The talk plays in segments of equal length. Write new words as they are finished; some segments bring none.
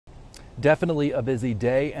Definitely a busy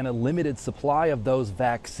day and a limited supply of those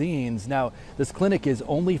vaccines. Now, this clinic is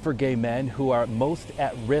only for gay men who are most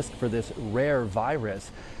at risk for this rare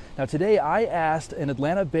virus. Now, today I asked an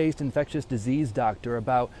Atlanta-based infectious disease doctor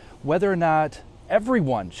about whether or not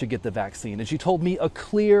everyone should get the vaccine, and she told me a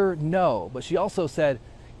clear no. But she also said,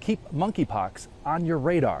 keep monkeypox on your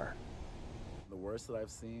radar. The worst that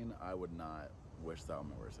I've seen, I would not wish that on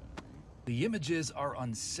my worst enemy. The images are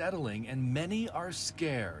unsettling and many are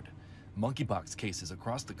scared. Monkeypox cases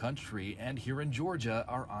across the country and here in Georgia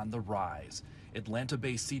are on the rise.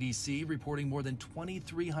 Atlanta-based CDC reporting more than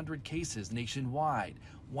 2,300 cases nationwide,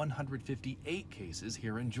 158 cases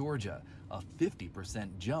here in Georgia, a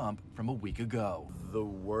 50% jump from a week ago. The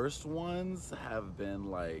worst ones have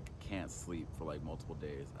been like can't sleep for like multiple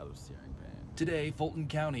days out of searing pain. Today, Fulton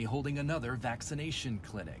County holding another vaccination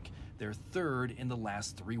clinic, their third in the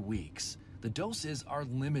last 3 weeks. The doses are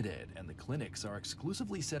limited and the clinics are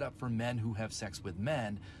exclusively set up for men who have sex with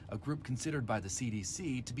men, a group considered by the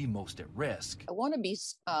CDC to be most at risk. I want to be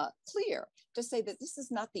clear to say that this is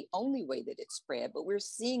not the only way that it's spread, but we're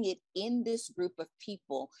seeing it in this group of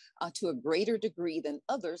people to a greater degree than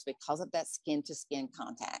others because of that skin-to-skin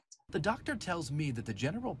contact. The doctor tells me that the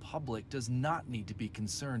general public does not need to be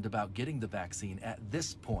concerned about getting the vaccine at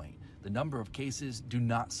this point. The number of cases do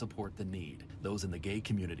not support the need. Those in the gay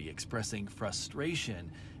community expressing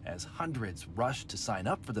frustration as hundreds rushed to sign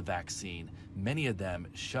up for the vaccine, many of them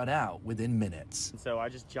shut out within minutes. So I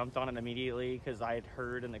just jumped on it immediately because I had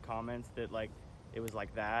heard in the comments that it was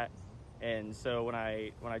like that. And so when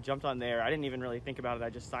I jumped on there, I didn't even really think about it. I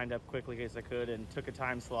just signed up quickly as I could and took a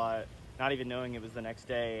time slot, not even knowing it was the next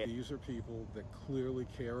day. These are people that clearly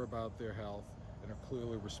care about their health and are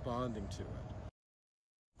clearly responding to it.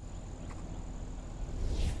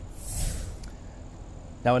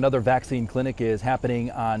 Now, another vaccine clinic is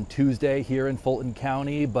happening on Tuesday here in Fulton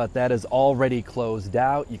County, but that is already closed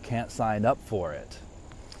out. You can't sign up for it.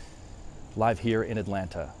 Live here in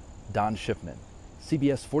Atlanta, Don Schiffman,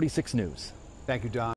 CBS 46 News. Thank you, Don.